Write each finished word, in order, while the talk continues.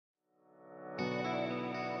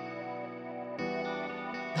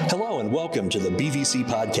Hello and welcome to the BVC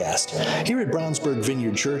Podcast. Here at Brownsburg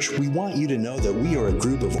Vineyard Church, we want you to know that we are a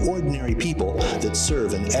group of ordinary people that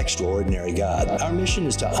serve an extraordinary God. Our mission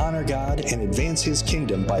is to honor God and advance His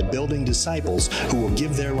kingdom by building disciples who will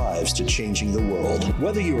give their lives to changing the world.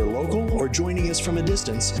 Whether you are local or joining us from a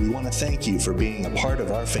distance, we want to thank you for being a part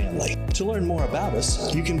of our family. To learn more about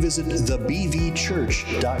us, you can visit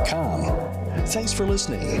thebvchurch.com. Thanks for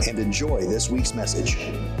listening and enjoy this week's message.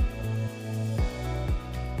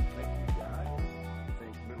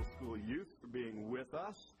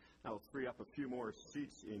 I'll free up a few more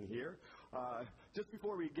seats in here. Just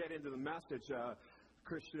before we get into the message,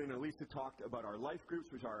 Christian and Elisa talked about our life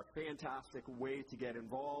groups, which are a fantastic way to get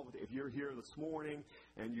involved. If you're here this morning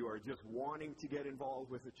and you are just wanting to get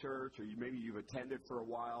involved with the church, or maybe you've attended for a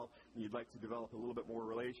while and you'd like to develop a little bit more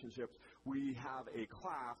relationships, we have a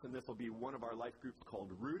class, and this will be one of our life groups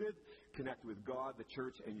called Rooted, Connect with God, the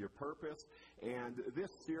Church, and Your Purpose. And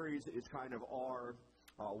this series is kind of our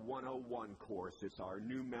 101 course. It's our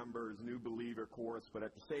new members, new believer course, but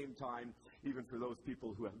at the same time, even for those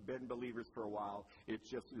people who have been believers for a while, it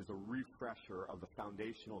just is a refresher of the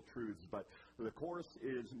foundational truths. But the course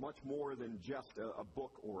is much more than just a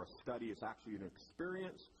book or a study. It's actually an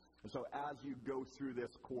experience. And so as you go through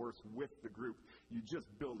this course with the group, you just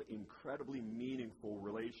build incredibly meaningful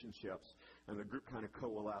relationships, and the group kind of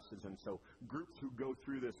coalesces. And so groups who go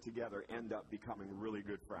through this together end up becoming really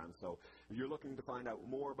good friends. So if you're looking to find out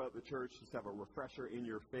more about the church, just have a refresher in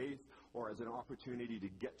your faith, or as an opportunity to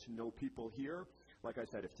get to know people here, like I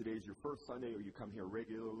said, if today's your first Sunday or you come here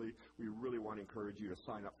regularly, we really want to encourage you to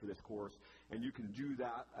sign up for this course. And you can do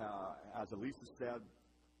that, as Elisa said,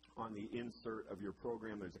 on the insert of your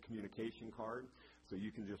program, there's a communication card. So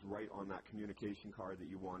you can just write on that communication card that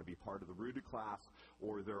you want to be part of the Rooted class,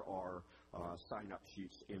 or there are sign-up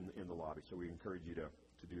sheets in the lobby. So we encourage you to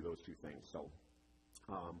do those two things. So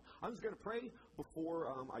I'm just going to pray before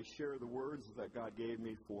I share the words that God gave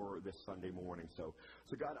me for this Sunday morning. So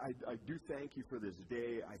God, I do thank you for this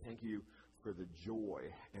day. I thank you for the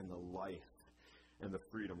joy and the life and the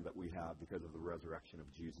freedom that we have because of the resurrection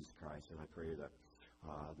of Jesus Christ. And I pray that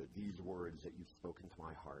these words that you've spoken to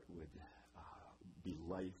my heart would be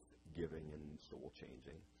life-giving and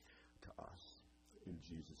soul-changing to us. In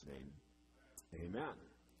Jesus' name, amen.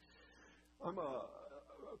 I'm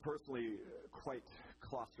personally quite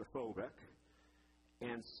claustrophobic,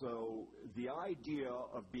 and so the idea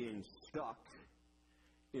of being stuck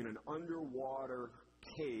in an underwater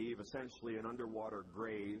cave, essentially an underwater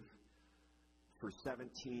grave, for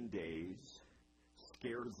 17 days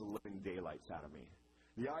scares the living daylights out of me.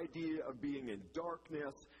 The idea of being in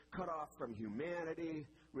darkness, cut off from humanity,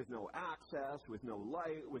 with no access, with no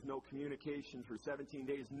light, with no communication for 17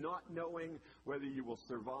 days, not knowing whether you will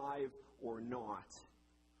survive or not,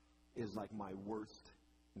 is like my worst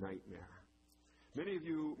nightmare. Many of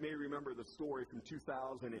you may remember the story from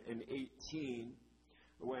 2018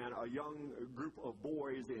 when a young group of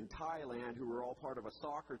boys in Thailand who were all part of a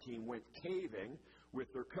soccer team went caving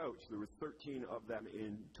with their coach. There was 13 of them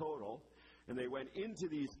in total. And they went into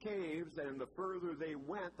these caves, and the further they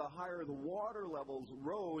went, the higher the water levels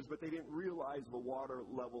rose, but they didn't realize the water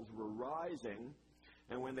levels were rising.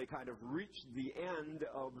 And when they kind of reached the end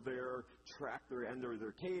of their trek, their end of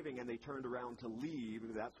their caving, and they turned around to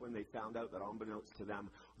leave, that's when they found out that, unbeknownst to them,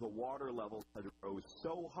 the water levels had rose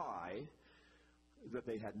so high that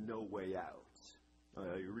they had no way out.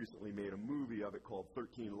 You recently made a movie of it called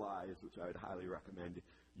 13 Lives, which I would highly recommend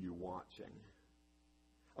you watching.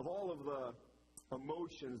 Of all of the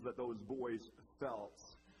emotions that those boys felt,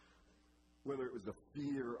 whether it was the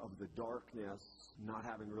fear of the darkness, not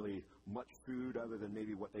having really much food other than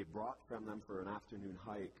maybe what they brought from them for an afternoon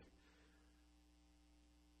hike,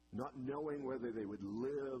 not knowing whether they would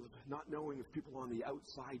live, not knowing if people on the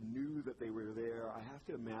outside knew that they were there, I have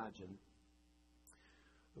to imagine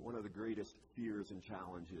that one of the greatest fears and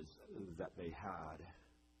challenges that they had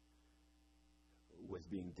was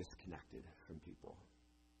being disconnected from people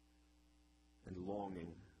and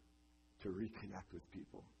longing to reconnect with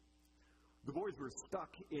people. The boys were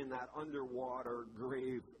stuck in that underwater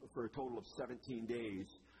grave for a total of 17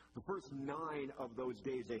 days. The first 9 of those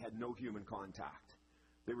days, they had no human contact.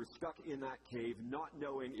 They were stuck in that cave, not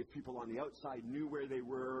knowing if people on the outside knew where they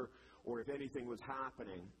were or if anything was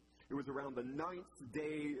happening. It was around the 9th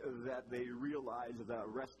day that they realized the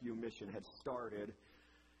rescue mission had started,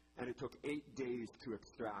 and it took 8 days to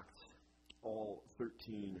extract all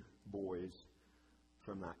 13 boys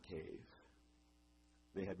from that cave.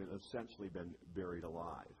 They had essentially been buried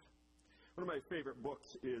alive. One of my favorite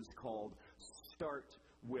books is called Start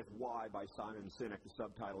with Why by Simon Sinek. The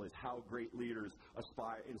subtitle is How Great Leaders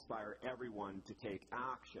Inspire Everyone to Take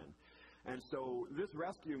Action. And so this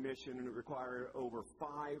rescue mission required over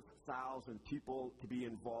 5,000 people to be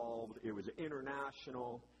involved. It was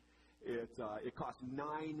international. It cost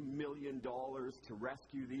 $9 million to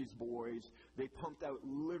rescue these boys. They pumped out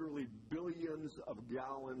literally billions of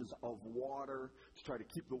gallons of water to try to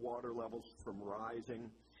keep the water levels from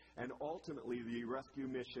rising. And ultimately, the rescue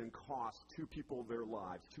mission cost 2 people their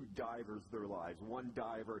lives, 2 divers their lives. One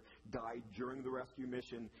diver died during the rescue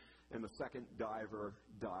mission, and the second diver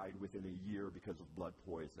died within a year because of blood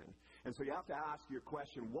poisoning. And so you have to ask your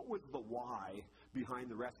question, what was the why behind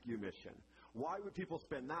the rescue mission? Why would people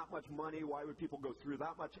spend that much money? Why would people go through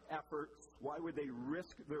that much effort? Why would they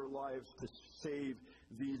risk their lives to save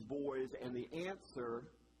these boys? And the answer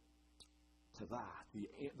to that,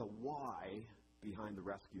 the why behind the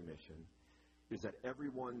rescue mission, is that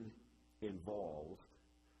everyone involved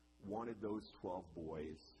wanted those 12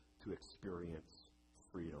 boys to experience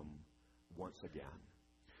freedom once again.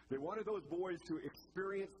 They wanted those boys to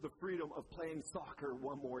experience the freedom of playing soccer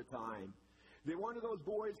one more time. They wanted those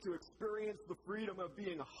boys to experience the freedom of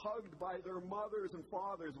being hugged by their mothers and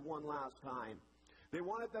fathers one last time. They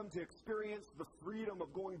wanted them to experience the freedom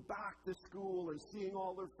of going back to school and seeing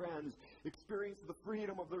all their friends, experience the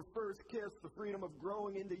freedom of their first kiss, the freedom of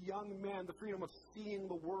growing into young men, the freedom of seeing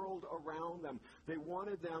the world around them. They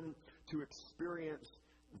wanted them to experience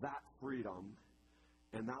that freedom,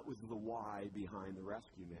 and that was the why behind the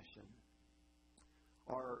rescue mission.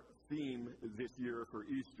 Our theme this year for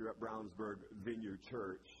Easter at Brownsburg Vineyard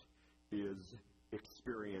Church is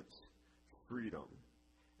Experience Freedom.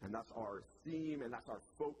 And that's our theme, and that's our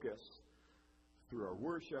focus through our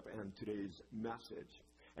worship and today's message.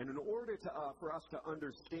 And in order for us to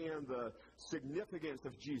understand the significance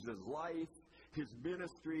of Jesus' life, his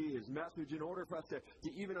ministry, his message, in order for us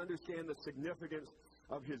to even understand the significance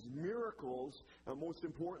of his miracles, and most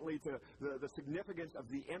importantly, the significance of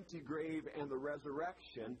the empty grave and the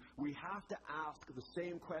resurrection, we have to ask the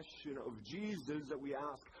same question of Jesus that we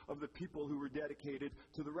ask of the people who were dedicated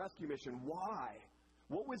to the rescue mission. Why?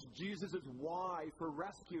 What was Jesus' why for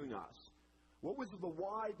rescuing us? What was the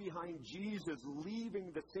why behind Jesus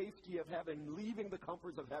leaving the safety of heaven, leaving the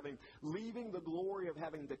comforts of heaven, leaving the glory of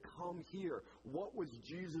heaven to come here? What was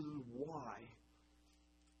Jesus' why?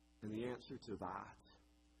 And the answer to that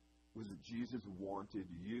was that Jesus wanted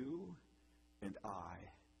you and I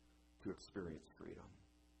to experience freedom.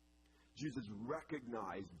 Jesus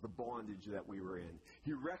recognized the bondage that we were in.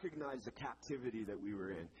 He recognized the captivity that we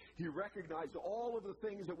were in. He recognized all of the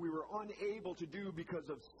things that we were unable to do because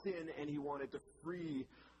of sin, and he wanted to free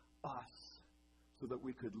us so that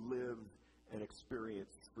we could live and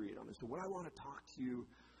experience freedom. And so what I want to talk to you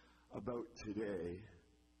about today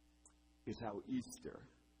is how Easter,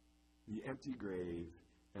 the empty grave,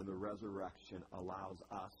 and the resurrection allows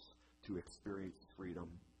us to experience freedom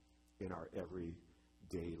in our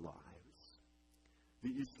everyday lives. The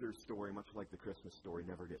Easter story, much like the Christmas story,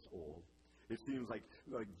 never gets old. It seems like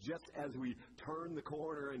just as we turn the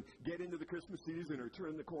corner and get into the Christmas season, or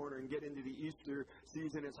turn the corner and get into the Easter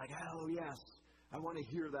season, it's like, oh yes, I want to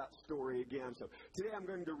hear that story again. So today I'm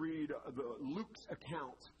going to read Luke's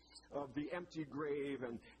account of the empty grave,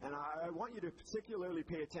 and I want you to particularly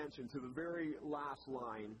pay attention to the very last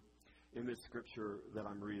line in this scripture that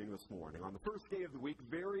I'm reading this morning. On the first day of the week,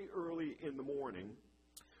 very early in the morning,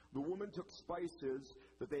 the woman took spices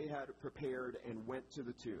that they had prepared and went to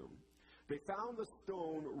the tomb. They found the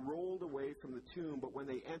stone rolled away from the tomb, but when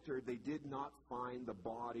they entered, they did not find the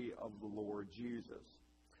body of the Lord Jesus.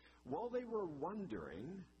 While they were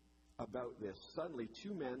wondering about this, suddenly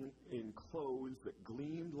 2 men in clothes that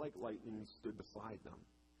gleamed like lightning stood beside them.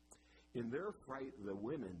 In their fright, the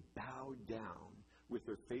women bowed down with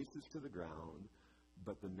their faces to the ground,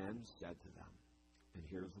 but the men said to them, and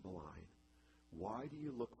here's the line, "Why do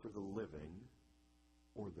you look for the living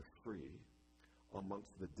or the free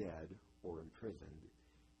amongst the dead or imprisoned?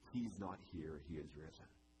 He's not here, he is risen."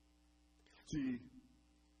 See,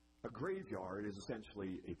 a graveyard is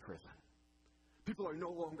essentially a prison. People are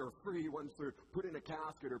no longer free once they're put in a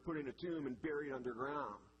casket or put in a tomb and buried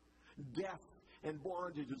underground. Death and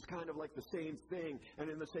bondage is kind of like the same thing, and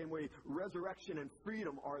in the same way, resurrection and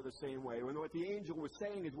freedom are the same way. And what the angel was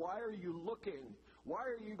saying is, why are you looking? Why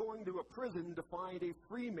are you going to a prison to find a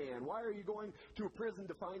free man? Why are you going to a prison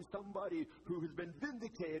to find somebody who has been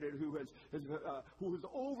vindicated, who has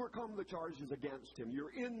overcome the charges against him?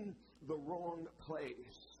 You're in the wrong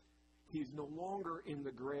place. He's no longer in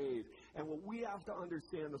the grave. And what we have to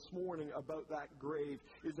understand this morning about that grave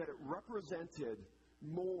is that it represented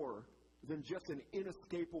more than just an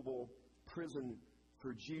inescapable prison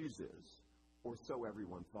for Jesus, or so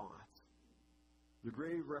everyone thought. The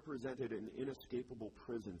grave represented an inescapable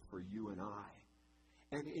prison for you and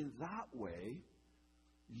I. And in that way,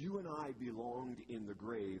 you and I belonged in the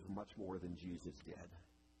grave much more than Jesus did.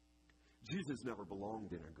 Jesus never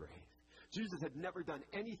belonged in a grave. Jesus had never done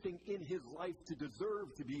anything in his life to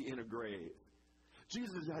deserve to be in a grave.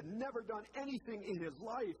 Jesus had never done anything in his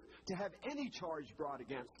life to have any charge brought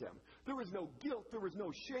against him. There was no guilt, there was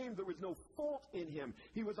no shame, there was no fault in him.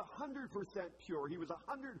 He was 100% pure. He was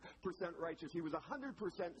 100% righteous. He was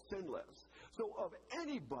 100% sinless. So of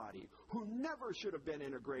anybody who never should have been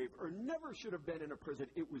in a grave or never should have been in a prison,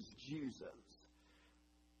 it was Jesus.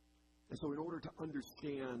 And so in order to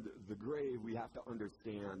understand the grave, we have to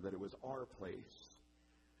understand that it was our place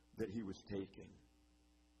that he was taking.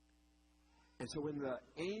 And so when the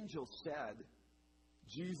angel said,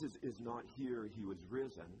 Jesus is not here, he was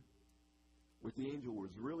risen, what the angel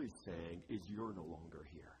was really saying is, you're no longer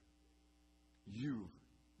here. You've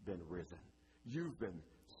been risen. You've been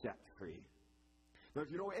set free. Now, if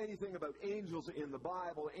you know anything about angels in the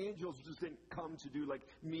Bible, angels just didn't come to do like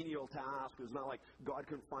menial tasks. It's not like God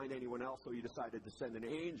couldn't find anyone else, so he decided to send an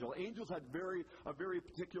angel. Angels had a very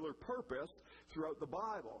particular purpose throughout the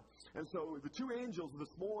Bible. And so the two angels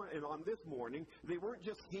on this morning, they weren't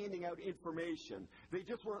just handing out information. They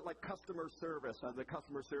just weren't like customer service on the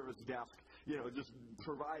customer service desk, just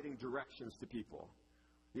providing directions to people.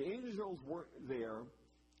 The angels weren't there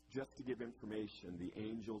just to give information. The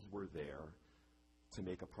angels were there to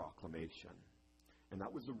make a proclamation. And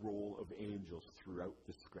that was the role of angels throughout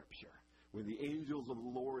the Scripture. When the angels of the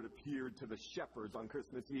Lord appeared to the shepherds on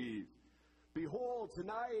Christmas Eve, behold,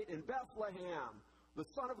 tonight in Bethlehem, the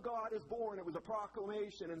Son of God is born. It was a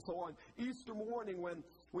proclamation and so on. Easter morning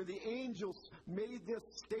when the angels made this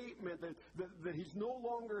statement that he's no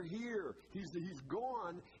longer here, he's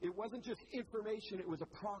gone, it wasn't just information, it was a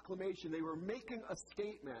proclamation. They were making a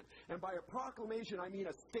statement. And by a proclamation, I mean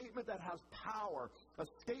a statement that has power, a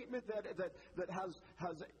statement that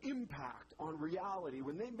has impact on reality.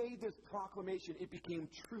 When they made this proclamation, it became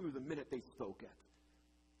true the minute they spoke it.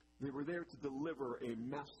 They were there to deliver a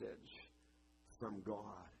message from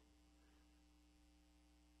God.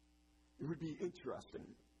 It would be interesting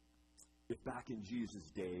if back in Jesus'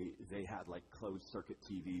 day they had like closed circuit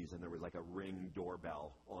TVs and there was like a Ring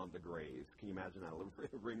doorbell on the grave. Can you imagine that?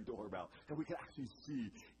 A Ring doorbell. And we could actually see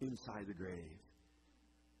inside the grave.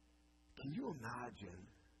 Can you imagine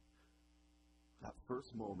that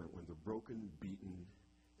first moment when the broken, beaten,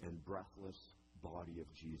 and breathless body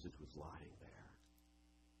of Jesus was lying there?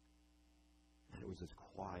 And it was as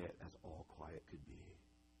quiet as all quiet could be.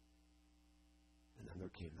 And then there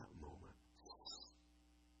came that moment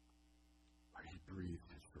where he breathed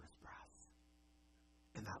his first breath.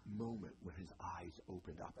 And that moment when his eyes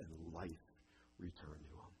opened up and life returned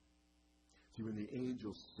to him. See, when the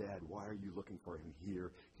angel said, why are you looking for him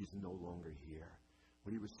here? He's no longer here.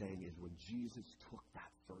 What he was saying is when Jesus took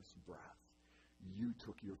that first breath, you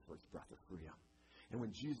took your first breath of freedom. And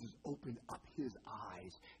when Jesus opened up his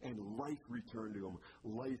eyes and life returned to him,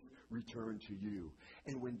 life returned to you.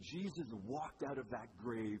 And when Jesus walked out of that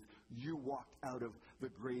grave, you walked out of the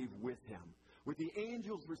grave with him. What the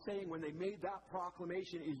angels were saying when they made that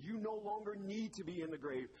proclamation is you no longer need to be in the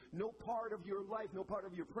grave. No part of your life, no part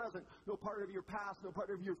of your present, no part of your past, no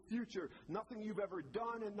part of your future, nothing you've ever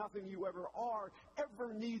done and nothing you ever are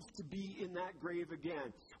ever needs to be in that grave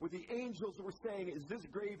again. What the angels were saying is this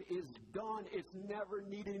grave is done. It's never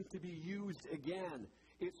needing to be used again.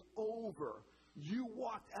 It's over. You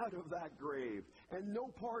walked out of that grave, and no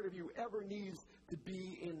part of you ever needs to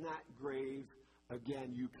be in that grave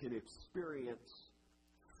again. You can experience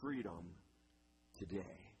freedom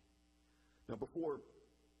today. Now, before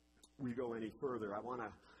we go any further, I want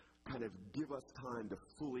to kind of give us time to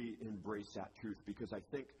fully embrace that truth, because I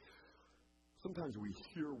think sometimes we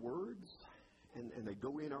hear words and they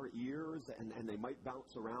go in our ears and they might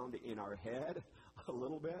bounce around in our head a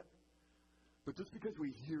little bit. But just because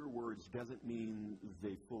we hear words doesn't mean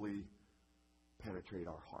they fully penetrate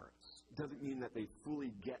our hearts. It doesn't mean that they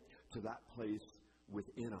fully get to that place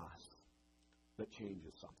within us that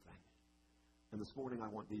changes something. And this morning I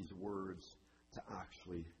want these words to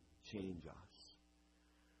actually change us.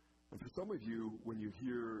 And for some of you, when you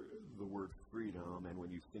hear the word freedom and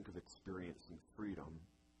when you think of experiencing freedom,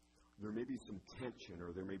 there may be some tension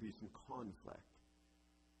or there may be some conflict.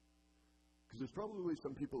 Because there's probably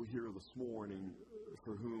some people here this morning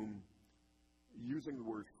for whom using the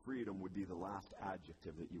word freedom would be the last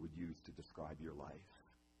adjective that you would use to describe your life.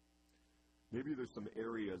 Maybe there's some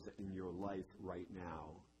areas in your life right now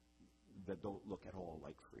that don't look at all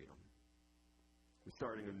like freedom. We're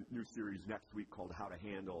starting a new series next week called How to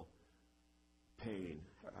Handle Pain,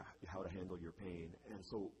 how to handle your pain. And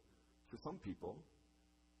so for some people,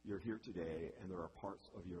 you're here today and there are parts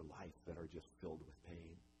of your life that are just filled with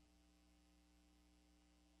pain.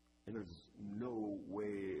 And there's no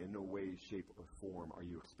way, shape, or form are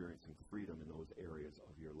you experiencing freedom in those areas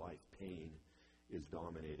of your life. Pain is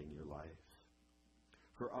dominating your life.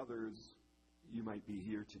 For others, you might be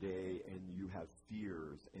here today and you have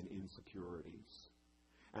fears and insecurities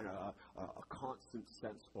and a constant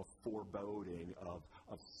sense of foreboding of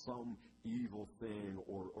some evil thing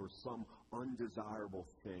or some undesirable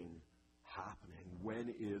thing happening.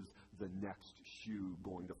 When is the next shoe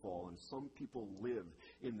going to fall? And some people live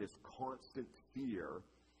in this constant fear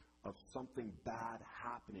of something bad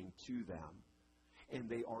happening to them, and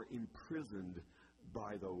they are imprisoned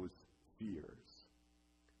by those fears.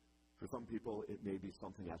 For some people, it may be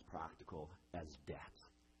something as practical as debt.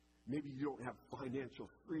 Maybe you don't have financial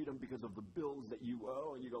freedom because of the bills that you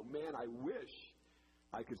owe, and you go, man, I wish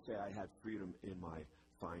I could say I had freedom in my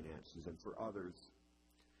finances. And for others,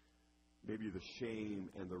 maybe the shame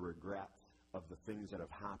and the regret of the things that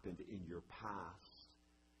have happened in your past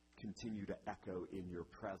continue to echo in your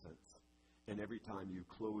present. And every time you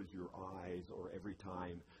close your eyes or every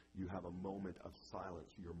time you have a moment of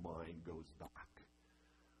silence, your mind goes back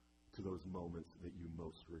to those moments that you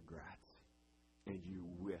most regret. And you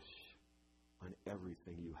wish on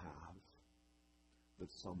everything you have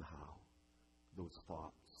that somehow those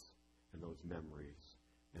thoughts and those memories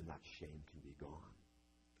and that shame can be gone.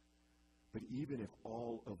 But even if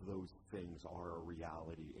all of those things are a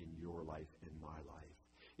reality in your life and my life,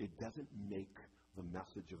 it doesn't make the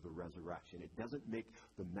message of the resurrection, it doesn't make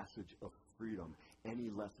the message of freedom any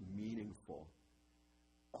less meaningful.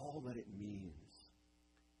 All that it means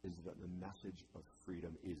is that the message of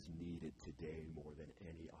freedom is needed today more than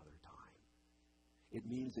any other time. It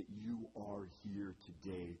means that you are here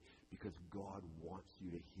today because God wants you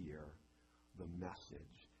to hear the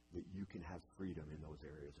message that you can have freedom in those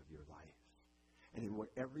areas of your life. And in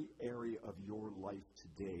every area of your life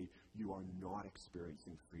today you are not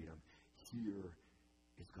experiencing freedom, here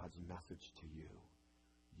is God's message to you.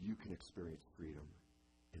 You can experience freedom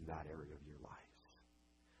in that area of your life.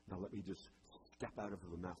 Now let me just step out of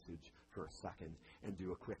the message for a second and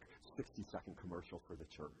do a quick 60-second commercial for the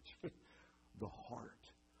church. The heart,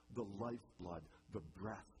 the lifeblood, the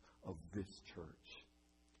breath of this church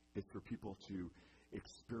is for people to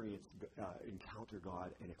encounter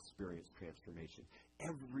God and experience transformation.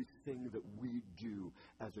 Everything that we do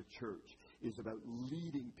as a church is about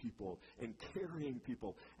leading people and carrying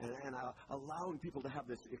people and allowing people to have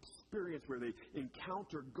this experience where they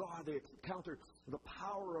encounter God, they encounter the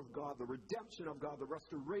power of God, the redemption of God, the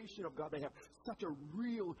restoration of God. They have such a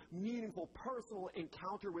real, meaningful, personal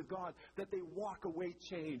encounter with God that they walk away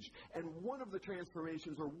changed. And one of the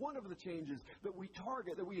transformations or one of the changes that we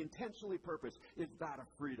target, that we intentionally purpose, is that of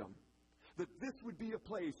freedom. That this would be a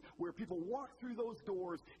place where people walk through those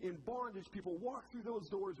doors in bondage, people walk through those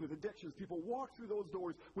doors with addictions, people walk through those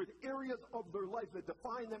doors with areas of their life that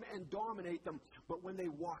define them and dominate them, but when they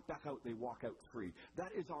walk back out, they walk out free.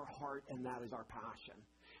 That is our heart and that is our passion.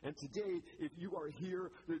 And today, if you are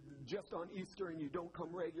here just on Easter and you don't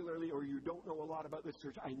come regularly or you don't know a lot about this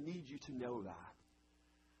church, I need you to know that.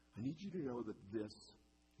 I need you to know that this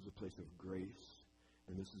is a place of grace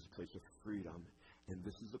and this is a place of freedom. And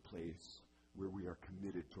this is a place where we are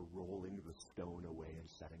committed to rolling the stone away and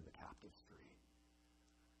setting the captives free.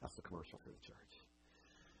 That's the commercial for the church.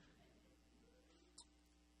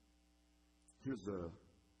 Here's the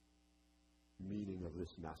meaning of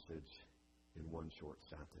this message in one short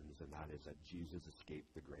sentence, and that is that Jesus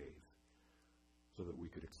escaped the grave so that we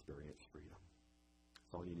could experience freedom.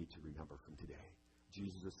 That's all you need to remember from today.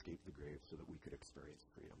 Jesus escaped the grave so that we could experience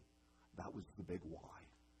freedom. That was the big why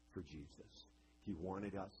for Jesus. He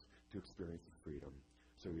wanted us to experience freedom,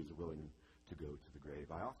 so he was willing to go to the grave.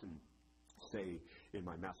 I often say in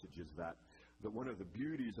my messages that one of the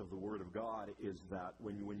beauties of the Word of God is that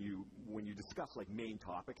when you discuss like main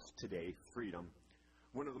topics today, freedom,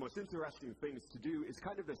 one of the most interesting things to do is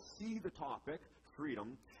kind of to see the topic,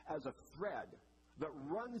 freedom, as a thread that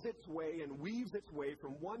runs its way and weaves its way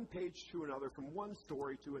from one page to another, from one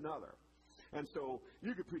story to another. And so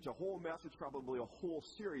you could preach a whole message, probably a whole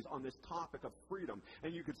series on this topic of freedom.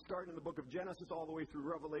 And you could start in the book of Genesis all the way through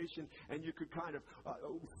Revelation, and you could kind of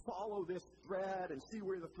follow this thread and see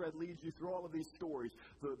where the thread leads you through all of these stories.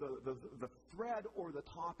 The thread or the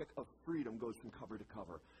topic of freedom goes from cover to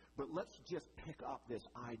cover. But let's just pick up this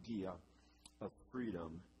idea of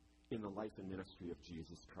freedom in the life and ministry of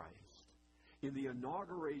Jesus Christ. in the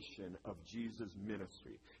inauguration of Jesus'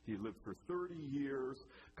 ministry. He lived for 30 years,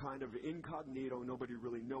 kind of incognito, nobody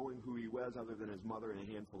really knowing who he was other than his mother and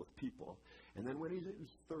a handful of people. And then when he was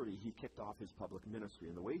 30, he kicked off his public ministry.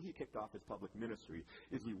 And the way he kicked off his public ministry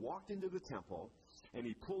is he walked into the temple and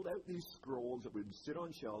he pulled out these scrolls that would sit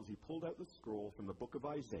on shelves. He pulled out the scroll from the book of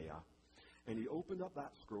Isaiah, and he opened up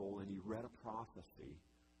that scroll and he read a prophecy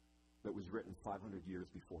that was written 500 years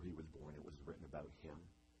before he was born. It was written about him.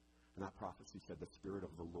 And that prophecy said, "The Spirit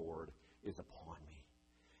of the Lord is upon me,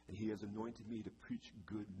 and he has anointed me to preach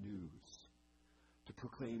good news, to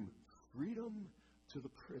proclaim freedom to the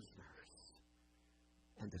prisoners,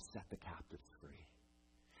 and to set the captives free."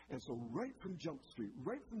 And so right from Jump Street,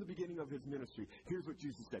 right from the beginning of his ministry, here's what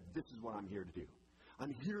Jesus said: "This is what I'm here to do.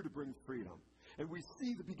 I'm here to bring freedom." And we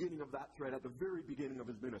see the beginning of that thread at the very beginning of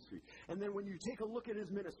his ministry. And then when you take a look at his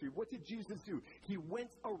ministry, what did Jesus do? He went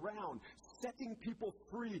around setting people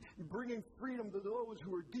free, bringing freedom to those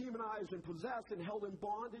who were demonized and possessed and held in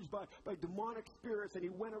bondage by demonic spirits. And he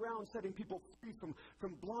went around setting people free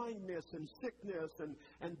from blindness and sickness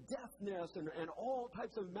and deafness and all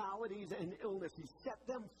types of maladies and illness. He set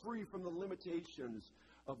them free from the limitations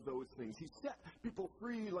of those things. He set people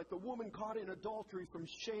free, like the woman caught in adultery, from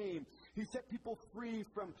shame. He set people free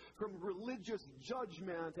from religious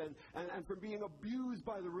judgment and from being abused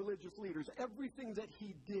by the religious leaders. Everything that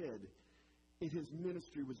he did in his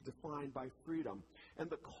ministry was defined by freedom. And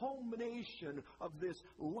the culmination of this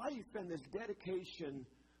life and this dedication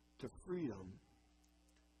to freedom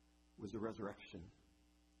was the resurrection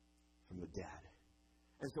from the dead.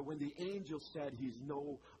 And so when the angel said he's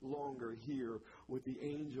no longer here, what the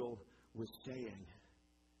angel was saying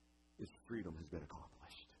is freedom has been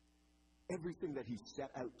accomplished. Everything that he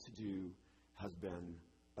set out to do has been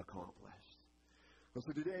accomplished. Well,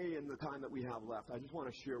 so today, in the time that we have left, I just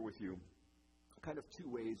want to share with you kind of two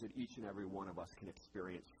ways that each and every one of us can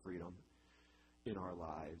experience freedom in our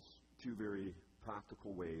lives. Two very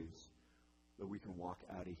practical ways that we can walk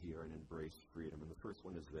out of here and embrace freedom. And the first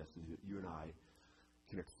one is this: is that you and I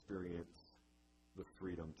can experience the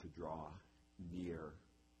freedom to draw near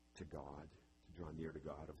to God, to draw near to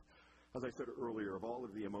God. As I said earlier, of all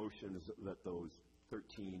of the emotions that those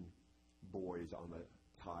 13 boys on the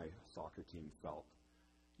Thai soccer team felt,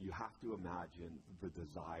 you have to imagine the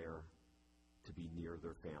desire to be near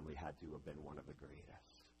their family had to have been one of the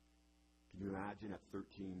greatest. Can you imagine at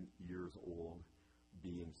 13 years old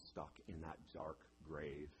being stuck in that dark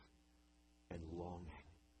grave and longing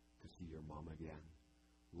to see your mom again?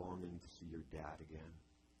 Longing to see your dad again.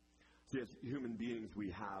 See, as human beings,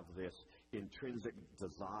 we have this intrinsic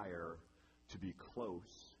desire to be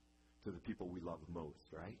close to the people we love most,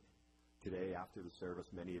 right? Today, after the service,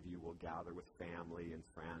 many of you will gather with family and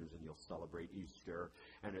friends, and you'll celebrate Easter.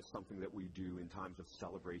 And it's something that we do in times of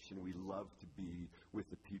celebration. We love to be with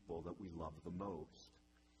the people that we love the most.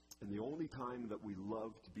 And the only time that we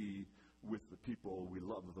love to be with the people we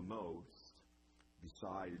love the most,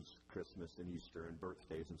 besides Christmas and Easter and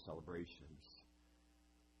birthdays and celebrations,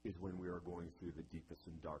 is when we are going through the deepest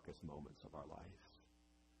and darkest moments of our life,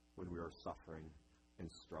 when we are suffering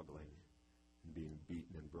and struggling and being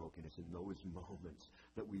beaten and broken. It's in those moments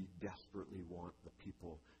that we desperately want the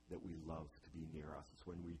people that we love to be near us. It's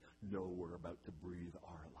when we know we're about to breathe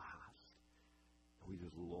our last, and we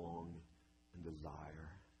just long and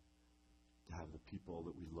desire to have the people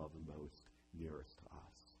that we love the most nearest to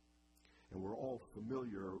us. And we're all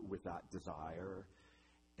familiar with that desire,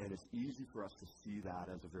 and it's easy for us to see that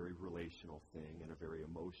as a very relational thing and a very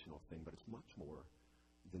emotional thing, but it's much more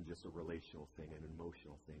than just a relational thing and an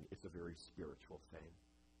emotional thing. It's a very spiritual thing.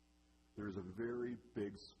 There is a very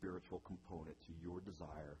big spiritual component to your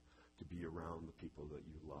desire to be around the people that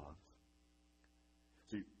you love.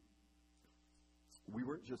 See, we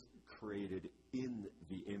weren't just created in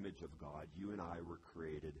the image of God. You and I were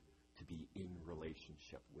created to be in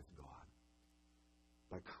relationship with God.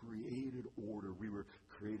 By created order, we were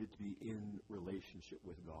created to be in relationship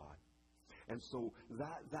with God. And so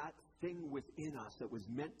that thing within us that was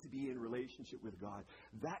meant to be in relationship with God,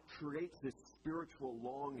 that creates this spiritual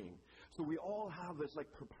longing. So we all have this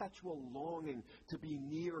like perpetual longing to be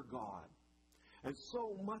near God. And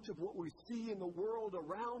so much of what we see in the world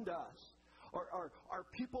around us are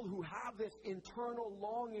people who have this internal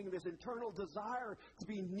longing, this internal desire to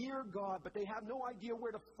be near God, but they have no idea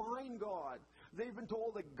where to find God. They've been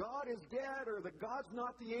told that God is dead or that God's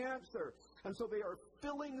not the answer. And so they are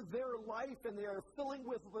filling their life and they are filling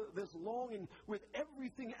with this longing with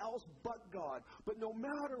everything else but God. But no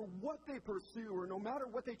matter what they pursue or no matter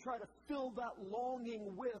what they try to fill that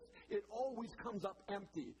longing with, it always comes up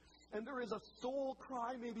empty. And there is a soul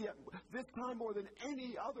cry, maybe at this time more than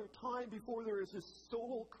any other time before. There is this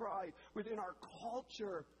soul cry within our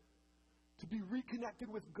culture to be reconnected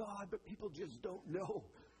with God, but people just don't know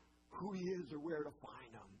who He is or where to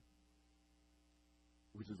find Him.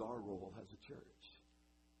 Which is our role as a church,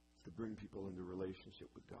 is to bring people into relationship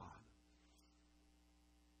with God.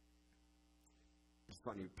 It's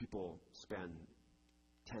funny, people spend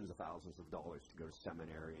tens of thousands of dollars to go to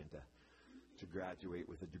seminary and to graduate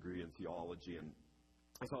with a degree in theology. And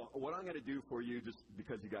so what I'm going to do for you, just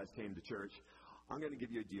because you guys came to church, I'm going to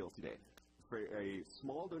give you a deal today. For a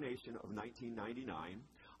small donation of $19.99,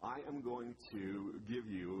 I am going to give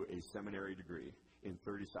you a seminary degree in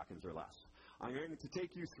 30 seconds or less. I'm going to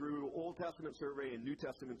take you through Old Testament survey and New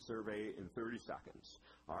Testament survey in 30 seconds.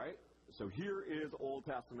 All right? So here is Old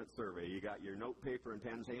Testament survey. You got your note paper and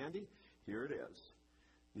pens handy? Here it is.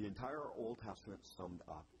 The entire Old Testament summed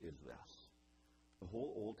up is this. The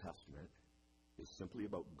whole Old Testament is simply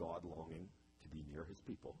about God longing to be near His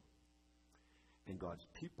people, and God's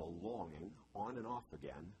people longing on and off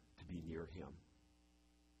again to be near Him.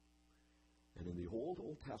 And in the whole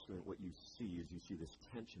Old Testament, what you see is you see this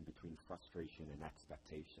tension between frustration and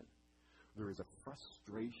expectation. There is a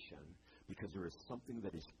frustration because there is something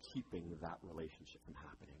that is keeping that relationship from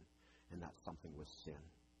happening, and that something was sin.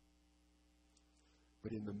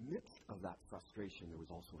 But in the midst of that frustration, there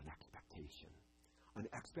was also an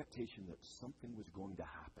expectation that something was going to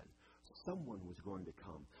happen. Someone was going to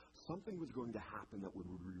come. Something was going to happen that would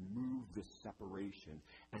remove this separation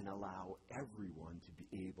and allow everyone to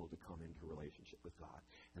be able to come into relationship with God.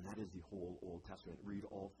 And that is the whole Old Testament. Read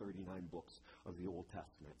all 39 books of the Old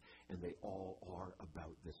Testament, and they all are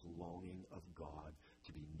about this longing of God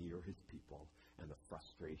to be near His people and the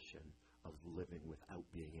frustration of living without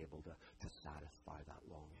being able to satisfy that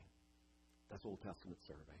longing. That's Old Testament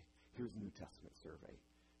survey. Here's New Testament survey.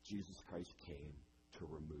 Jesus Christ came to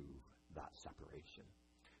remove that separation.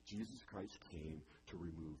 Jesus Christ came to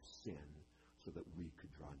remove sin so that we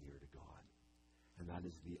could draw near to God. And that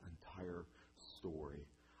is the entire story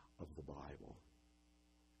of the Bible.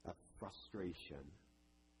 That frustration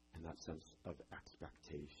and that sense of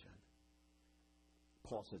expectation.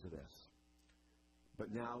 Paul says this,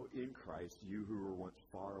 "But now in Christ, you who were once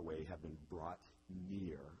far away have been brought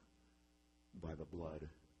near by the blood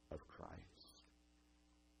of Christ."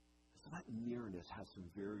 So that nearness has some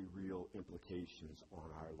very real implications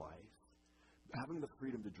on our life. Having the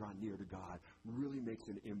freedom to draw near to God really makes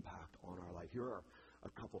an impact on our life. Here are a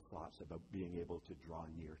couple thoughts about being able to draw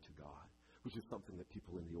near to God, which is something that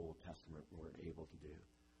people in the Old Testament weren't able to do.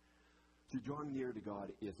 See, drawing near to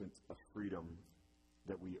God isn't a freedom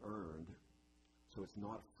that we earned, so it's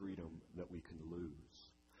not a freedom that we can lose.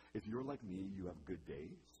 If you're like me, you have good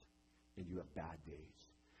days and you have bad days.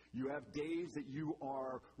 You have days that you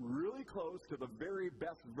are really close to the very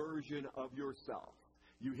best version of yourself.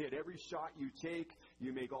 You hit every shot you take.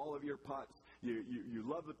 You make all of your putts. You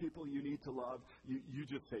love the people you need to love. You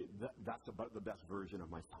just say, that's about the best version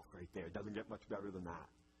of myself right there. It doesn't get much better than that.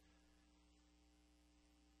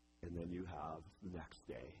 And then you have the next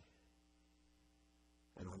day.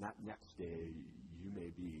 And on that next day, you may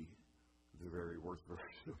be the very worst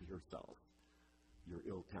version of yourself. You're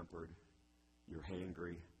ill-tempered. You're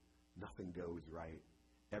hangry. Nothing goes right.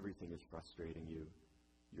 Everything is frustrating you.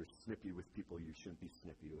 You're snippy with people you shouldn't be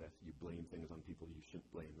snippy with. You blame things on people you shouldn't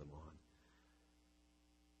blame them on.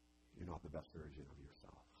 You're not the best version of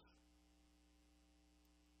yourself.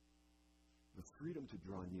 The freedom to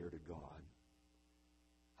draw near to God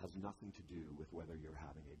has nothing to do with whether you're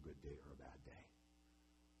having a good day or a bad day.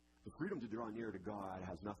 The freedom to draw near to God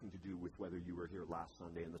has nothing to do with whether you were here last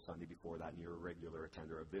Sunday and the Sunday before that and you're a regular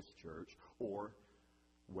attender of this church, or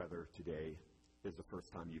whether today is the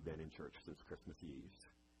first time you've been in church since Christmas Eve.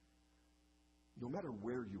 No matter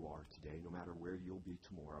where you are today, no matter where you'll be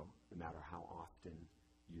tomorrow, no matter how often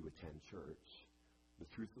you attend church, the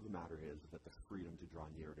truth of the matter is that the freedom to draw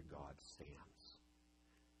near to God stands.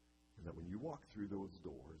 And that when you walk through those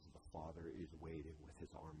doors, the Father is waiting with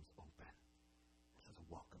His arms open. He says,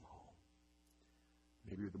 "Welcome home."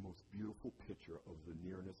 Maybe the most beautiful picture of the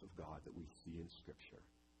nearness of God that we see in Scripture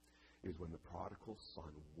is when the prodigal son,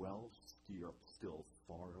 well still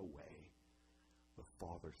far away, the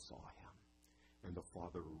Father saw him, and the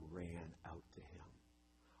Father ran out to him.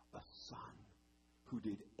 A son who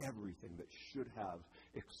did everything that should have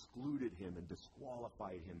excluded him and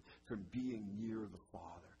disqualified him from being near the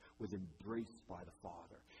Father was embraced by the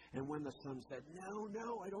Father. And when the son said,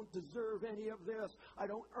 no, I don't deserve any of this. I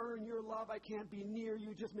don't earn your love. I can't be near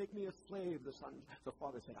you. Just make me a slave. The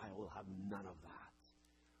Father said, I will have none of that.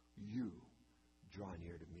 You draw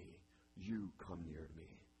near to me. You come near to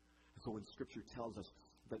me. So when Scripture tells us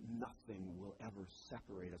that nothing will ever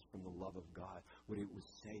separate us from the love of God, what it was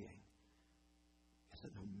saying is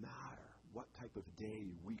that no matter what type of day,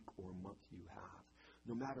 week, or month you have,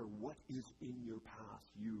 no matter what is in your past,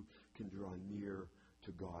 you can draw near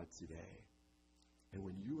to God today. And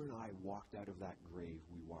when you and I walked out of that grave,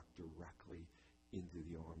 we walked directly into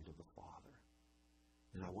the arms of the Father.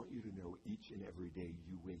 And I want you to know each and every day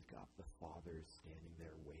you wake up, the Father is standing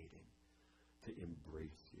there waiting to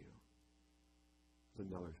embrace you. There's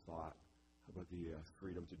another thought about the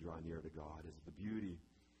freedom to draw near to God is the beauty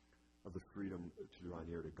of the freedom to draw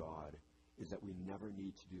near to God is that we never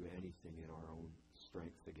need to do anything in our own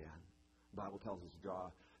strength again. The Bible tells us,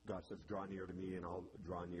 God says, draw near to me and I'll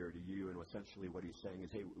draw near to you. And essentially what he's saying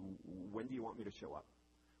is, hey, when do you want me to show up?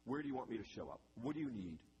 Where do you want me to show up? What do you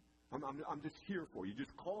need? I'm just here for you.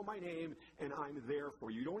 Just call my name and I'm there for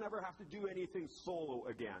you. You don't ever have to do anything solo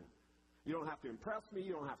again. You don't have to impress me.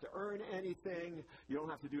 You don't have to earn anything. You don't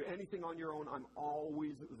have to do anything on your own. I'm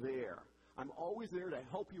always there. I'm always there to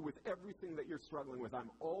help you with everything that you're struggling with.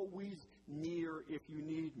 I'm always near if you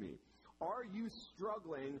need me. Are you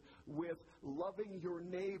struggling with loving your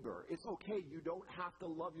neighbor? It's okay. You don't have to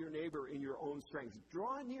love your neighbor in your own strength.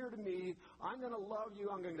 Draw near to me. I'm going to love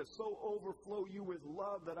you. I'm going to so overflow you with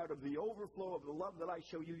love that out of the overflow of the love that I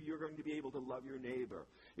show you, you're going to be able to love your neighbor.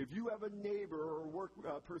 If you have a neighbor or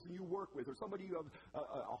person you work with or somebody you have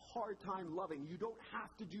a hard time loving, you don't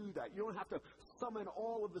have to do that. You don't have to summon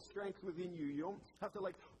all of the strength within you. You don't have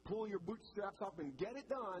to pull your bootstraps up and get it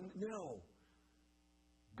done. No.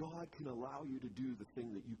 God can allow you to do the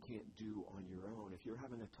thing that you can't do on your own. If you're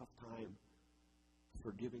having a tough time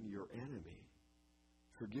forgiving your enemy,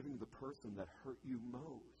 forgiving the person that hurt you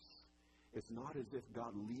most, it's not as if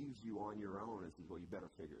God leaves you on your own and says, well, you better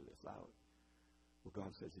figure this out. What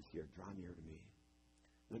God says is here, draw near to me.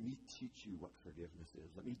 Let me teach you what forgiveness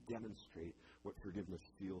is. Let me demonstrate what forgiveness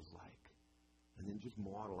feels like. And then just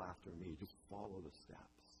model after me. Just follow the steps.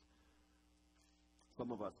 Some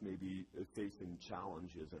of us may be facing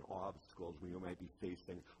challenges and obstacles. We might be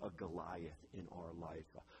facing a Goliath in our life,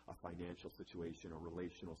 a financial situation, a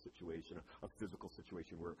relational situation, a physical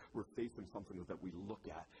situation where we're facing something that we look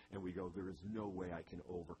at and we go, there is no way I can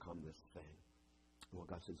overcome this thing. And what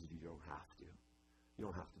God says is you don't have to. You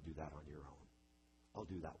don't have to do that on your own. I'll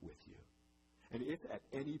do that with you. And if at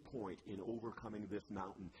any point in overcoming this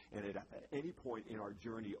mountain, and at any point in our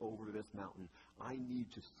journey over this mountain, I need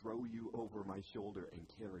to throw you over my shoulder and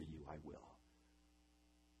carry you, I will.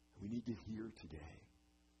 We need to hear today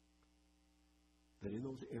that in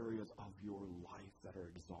those areas of your life that are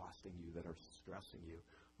exhausting you, that are stressing you,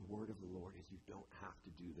 the word of the Lord is you don't have to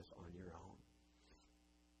do this on your own.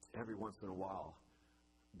 Every once in a while,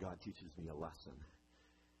 God teaches me a lesson.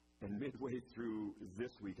 And midway through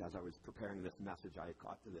this week, as I was preparing this message, I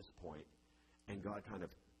got to this point, and God kind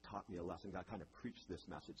of taught me a lesson. God kind of preached this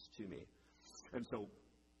message to me. And so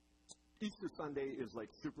Easter Sunday is like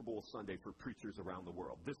Super Bowl Sunday for preachers around the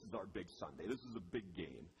world. This is our big Sunday. This is a big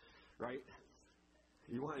game, right?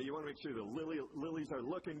 You want to make sure the lilies are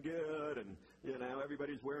looking good, and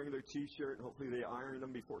everybody's wearing their T-shirt, and hopefully they iron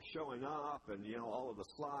them before showing up, and all of the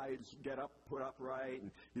slides get up, put up right,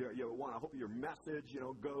 and you want to hope your message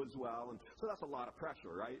goes well, and so that's a lot of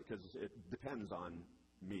pressure, right? Because it depends on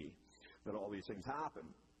me that all these things happen.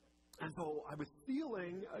 And so I was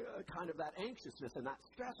feeling kind of that anxiousness and that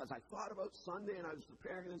stress as I thought about Sunday and I was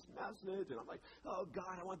preparing this message. And I'm like, oh,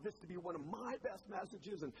 God, I want this to be one of my best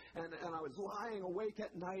messages. And I was lying awake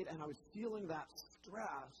at night and I was feeling that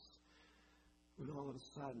stress. When all of a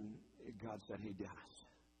sudden, God said, hey, Dennis,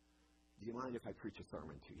 do you mind if I preach a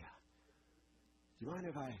sermon to you? Do you mind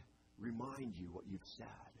if I remind you what you've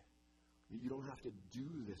said? That you don't have to do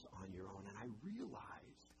this on your own. And I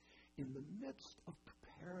realized in the midst of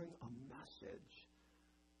preparing a message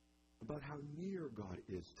about how near God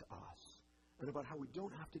is to us and about how we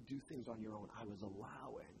don't have to do things on your own, I was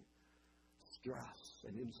allowing stress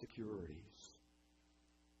and insecurities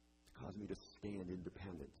to cause me to stand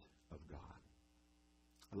independent of God.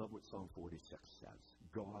 I love what Psalm 46 says.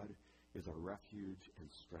 God is a refuge and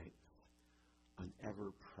strength, an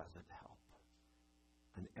ever-present help,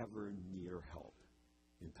 an ever-near help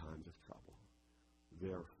in times of trouble.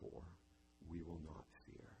 Therefore, we will not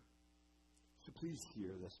fear. So please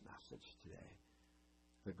hear this message today,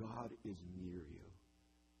 that God is near you.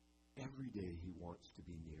 Every day he wants to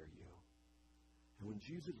be near you. And when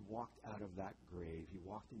Jesus walked out of that grave, he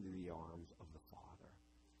walked into the arms of the Father.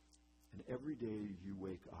 And every day you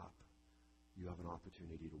wake up, you have an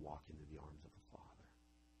opportunity to walk into the arms of the Father.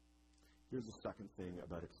 Here's the second thing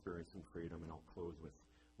about experiencing freedom, and I'll close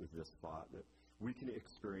with this thought, that we can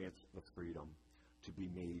experience the freedom to be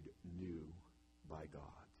made new by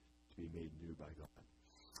God. To be made new by God.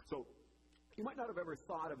 So, you might not have ever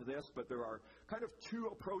thought of this, but there are kind of two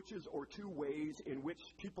approaches or two ways in which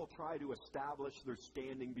people try to establish their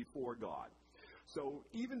standing before God. So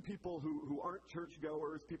even people who aren't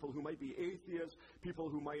churchgoers, people who might be atheists, people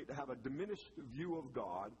who might have a diminished view of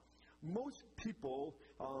God, most people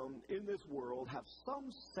in this world have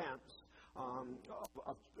some sense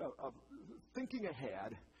of thinking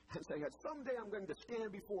ahead and saying that someday I'm going to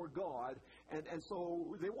stand before God, and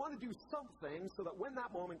so they want to do something so that when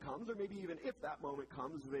that moment comes, or maybe even if that moment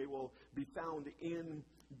comes, they will be found in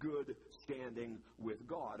good standing with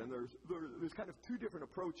God. And there's kind of two different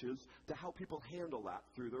approaches to how people handle that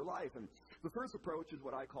through their life. And the first approach is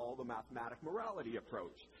what I call the mathematic morality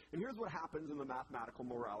approach. And here's what happens in the mathematical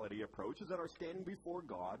morality approach, is that our standing before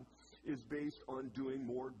God is based on doing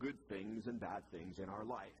more good things and bad things in our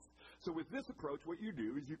life. So with this approach, what you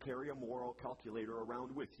do is you carry a moral calculator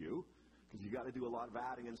around with you, because you got to do a lot of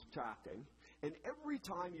adding and subtracting. And every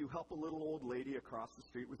time you help a little old lady across the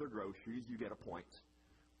street with her groceries, you get a point.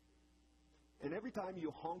 And every time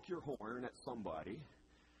you honk your horn at somebody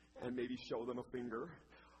and maybe show them a finger,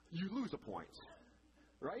 you lose a point.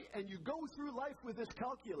 Right? And you go through life with this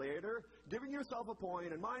calculator, giving yourself a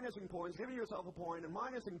point and minusing points, giving yourself a point and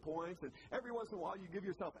minusing points, and every once in a while you give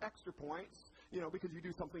yourself extra points, because you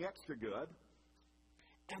do something extra good.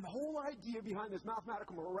 And the whole idea behind this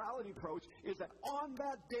mathematical morality approach is that on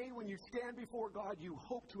that day when you stand before God, you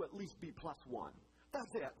hope to at least be +1.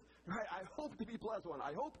 That's it. Right? I hope to be +1.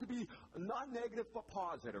 I hope to be not negative but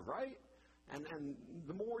positive, right? And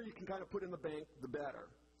the more you can kind of put in the bank, the better.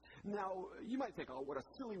 Now, you might think, oh, what a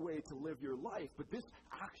silly way to live your life, but this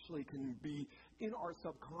actually can be in our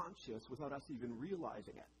subconscious without us even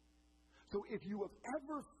realizing it. So if you have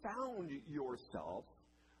ever found yourself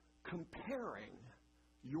comparing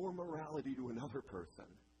your morality to another person,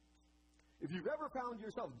 if you've ever found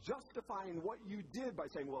yourself justifying what you did by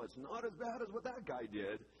saying, well, it's not as bad as what that guy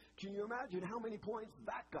did, can you imagine how many points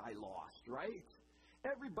that guy lost, right?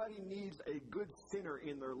 Everybody needs a good sinner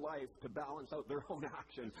in their life to balance out their own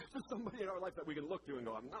actions. Just somebody in our life that we can look to and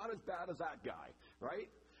go, I'm not as bad as that guy, right?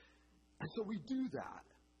 And so we do that.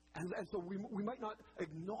 And so we might not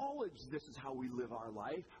acknowledge this is how we live our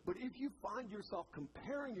life, but if you find yourself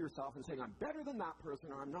comparing yourself and saying, I'm better than that person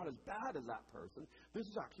or I'm not as bad as that person, this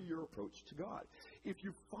is actually your approach to God. If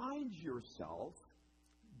you find yourself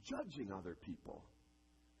judging other people,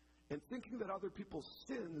 and thinking that other people's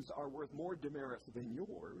sins are worth more demerits than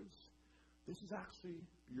yours, this is actually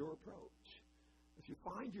your approach. If you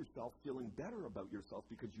find yourself feeling better about yourself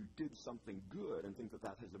because you did something good and think that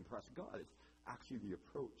that has impressed God, it's actually the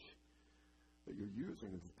approach that you're using.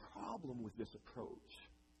 And the problem with this approach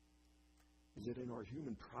is that in our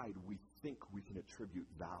human pride, we think we can attribute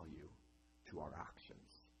value to our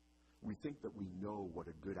actions. We think that we know what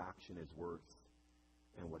a good action is worth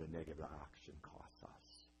and what a negative action costs us.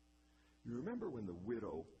 You remember when the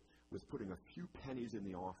widow was putting a few pennies in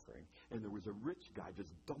the offering, and there was a rich guy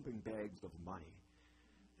just dumping bags of money.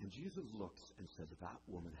 And Jesus looks and says, that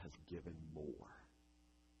woman has given more.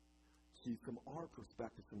 See, from our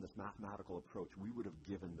perspective, from this mathematical approach, we would have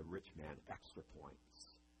given the rich man extra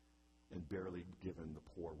points and barely given the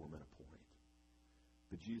poor woman a point.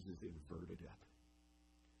 But Jesus inverted it.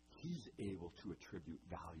 He's able to attribute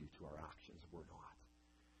value to our actions. We're not.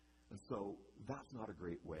 And so that's not a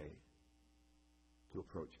great way to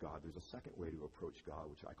approach God. There's a second way to approach God,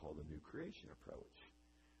 which I call the new creation approach.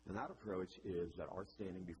 And that approach is that our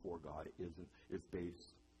standing before God is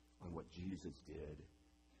based on what Jesus did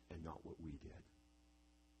and not what we did.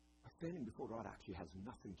 Our standing before God actually has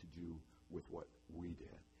nothing to do with what we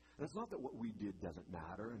did. And it's not that what we did doesn't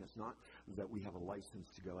matter, and it's not that we have a license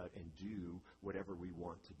to go out and do whatever we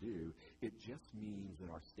want to do. It just means that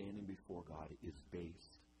our standing before God is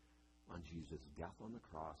based on Jesus' death on the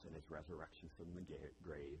cross and his resurrection from the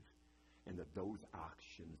grave, and that those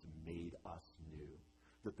actions made us new,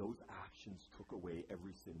 that those actions took away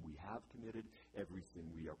every sin we have committed, every sin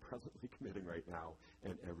we are presently committing right now,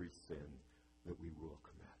 and every sin that we will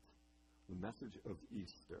commit. The message of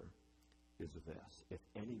Easter is this: if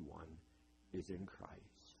anyone is in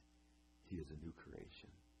Christ, he is a new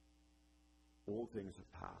creation. Old things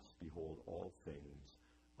have passed, behold, all things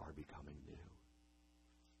are becoming new.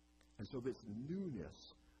 And so this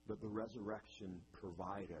newness that the resurrection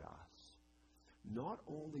provided us not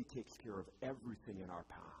only takes care of everything in our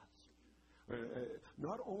past,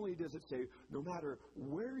 Not only does it say, no matter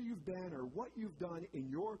where you've been or what you've done in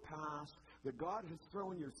your past, that God has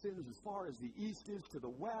thrown your sins as far as the east is to the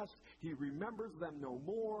west. He remembers them no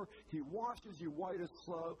more. He washes you white as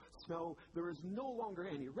snow. There is no longer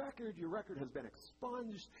any record. Your record has been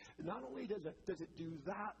expunged. Not only does it do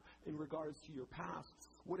that in regards to your past,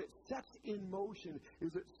 what it sets in motion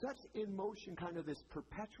is it sets in motion kind of this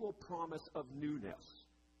perpetual promise of newness.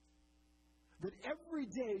 That every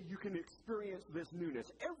day you can experience this newness.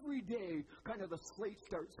 Every day, kind of the slate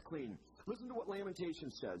starts clean. Listen to what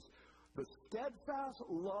Lamentations says. The steadfast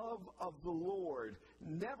love of the Lord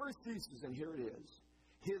never ceases, and here it is.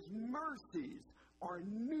 His mercies are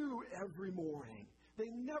new every morning.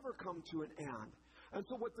 They never come to an end. And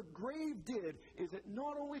so what the grave did is it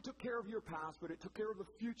not only took care of your past, but it took care of the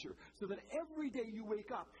future. So that every day you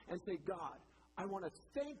wake up and say, God, I want to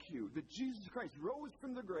thank you that Jesus Christ rose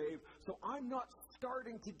from the grave, so I'm not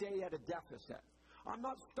starting today at a deficit. I'm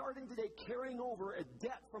not starting today carrying over a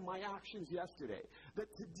debt from my actions yesterday.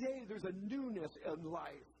 That today there's a newness in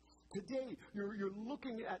life. Today you're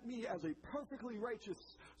looking at me as a perfectly righteous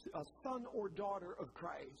son or daughter of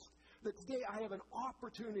Christ. That today I have an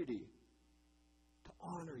opportunity to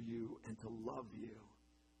honor you and to love you.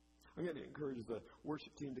 I'm going to encourage the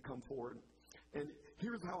worship team to come forward. And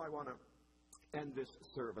here's how I want to end this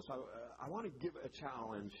service. I want to give a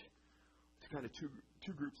challenge to kind of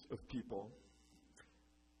two groups of people.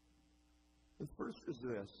 The first is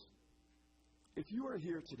this. If you are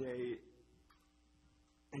here today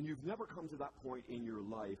and you've never come to that point in your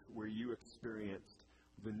life where you experienced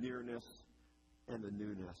the nearness and the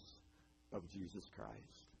newness of Jesus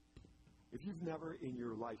Christ, if you've never in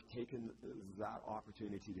your life taken that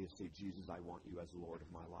opportunity to say, Jesus, I want you as Lord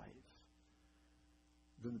of my life,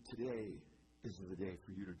 then today is the day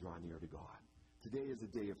for you to draw near to God. Today is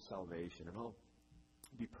a day of salvation, and I'll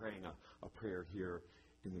be praying a prayer here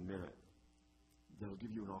in a minute that'll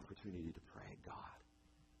give you an opportunity to pray, God,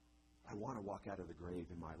 I want to walk out of the grave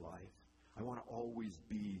in my life. I want to always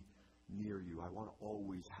be near you. I want to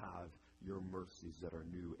always have your mercies that are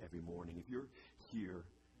new every morning. If you're here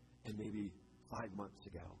and maybe 5 months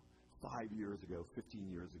ago, 5 years ago,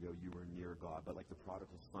 15 years ago, you were near God, but like the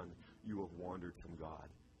prodigal son, you have wandered from God.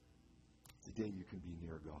 Today you can be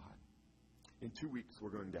near God. In 2 weeks, we're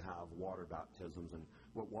going to have water baptisms, and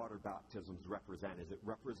what water baptisms represent is it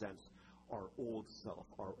represents our old self,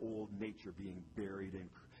 our old nature being buried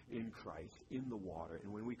in Christ, in the water.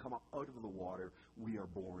 And when we come up out of the water, we are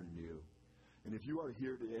born new. And if you are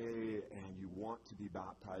here today and you want to be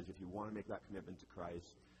baptized, if you want to make that commitment to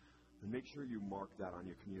Christ, then make sure you mark that on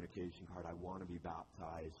your communication card. I want to be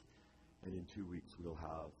baptized. And in 2 weeks, we'll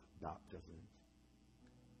have baptism.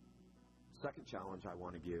 Second challenge I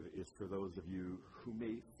want to give is for those of you who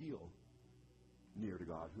may feel near to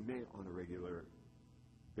God, who may on a regular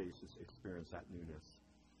basis experience that newness.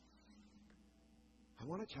 I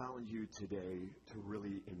want to challenge you today to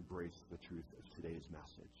really embrace the truth of today's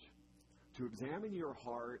message. To examine your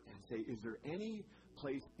heart and say, is there any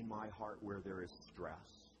place in my heart where there is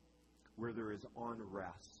stress, where there is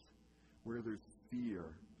unrest, where there's fear?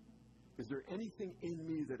 Is there anything in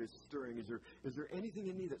me that is stirring? Is there anything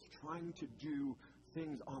in me that's trying to do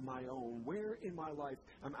things on my own? Where in my life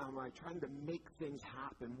am I trying to make things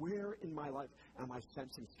happen? Where in my life am I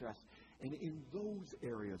sensing stress? And in those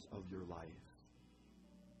areas of your life,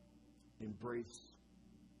 embrace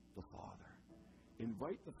the Father.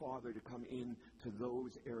 Invite the Father to come into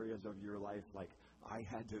those areas of your life like I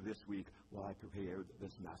had to this week while I prepared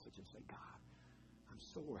this message, and say, God, I'm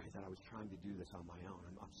sorry that I was trying to do this on my own.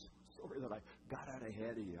 I'm sorry that I got out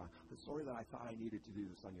ahead of you. I'm sorry that I thought I needed to do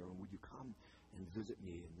this on your own. Would you come and visit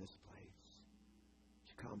me in this place? Would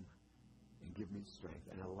you come and give me strength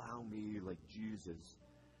and allow me, like Jesus,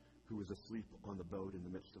 who was asleep on the boat in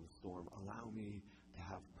the midst of the storm, allow me to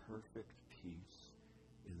have perfect peace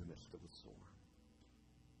in the midst of the storm.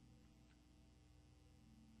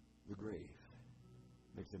 The grave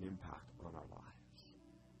makes an impact on our lives.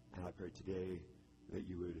 And I pray today that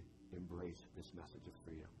you would embrace this message of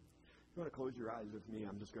freedom. If you want to close your eyes with me,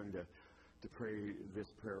 I'm just going to pray this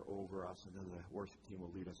prayer over us, and then the worship team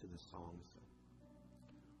will lead us in the songs.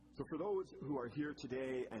 So for those who are here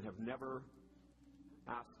today and have never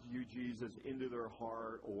asked you, Jesus, into their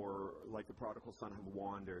heart, or like the prodigal son have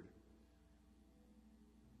wandered,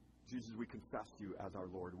 Jesus, we confess you as our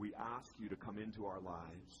Lord. We ask you to come into our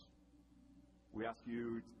lives. We ask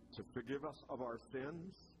you to forgive us of our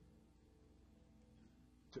sins,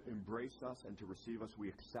 to embrace us and to receive us. We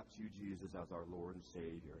accept you, Jesus, as our Lord and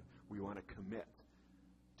Savior. We want to commit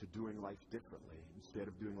to doing life differently. Instead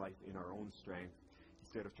of doing life in our own strength,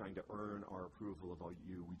 instead of trying to earn our approval about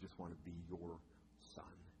you, we just want to be your son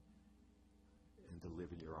and to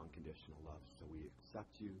live in your unconditional love. So we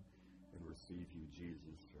accept you and receive you,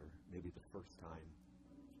 Jesus, for maybe the first time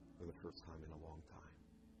or the first time in a long time.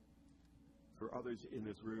 For others in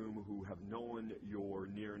this room who have known your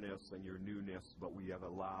nearness and your newness, but we have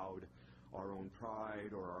allowed our own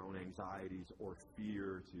pride or our own anxieties or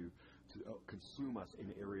fear to consume us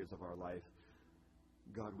in areas of our life,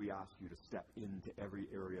 God, we ask you to step into every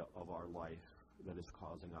area of our life that is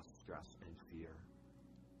causing us stress and fear.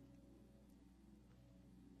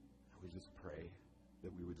 And we just pray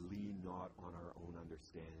that we would lean not on our own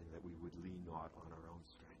understanding, that we would lean not on our own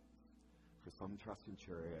strength. For some trust in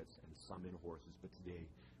chariots and some in horses, but today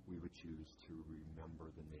we would choose to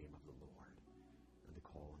remember the name of the Lord and to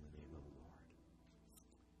call on the name of the Lord.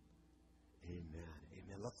 Amen.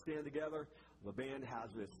 Amen. Let's stand together. The band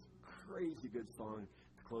has this crazy good song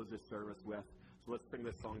to close this service with. So let's sing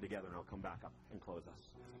this song together, and I'll come back up and close us.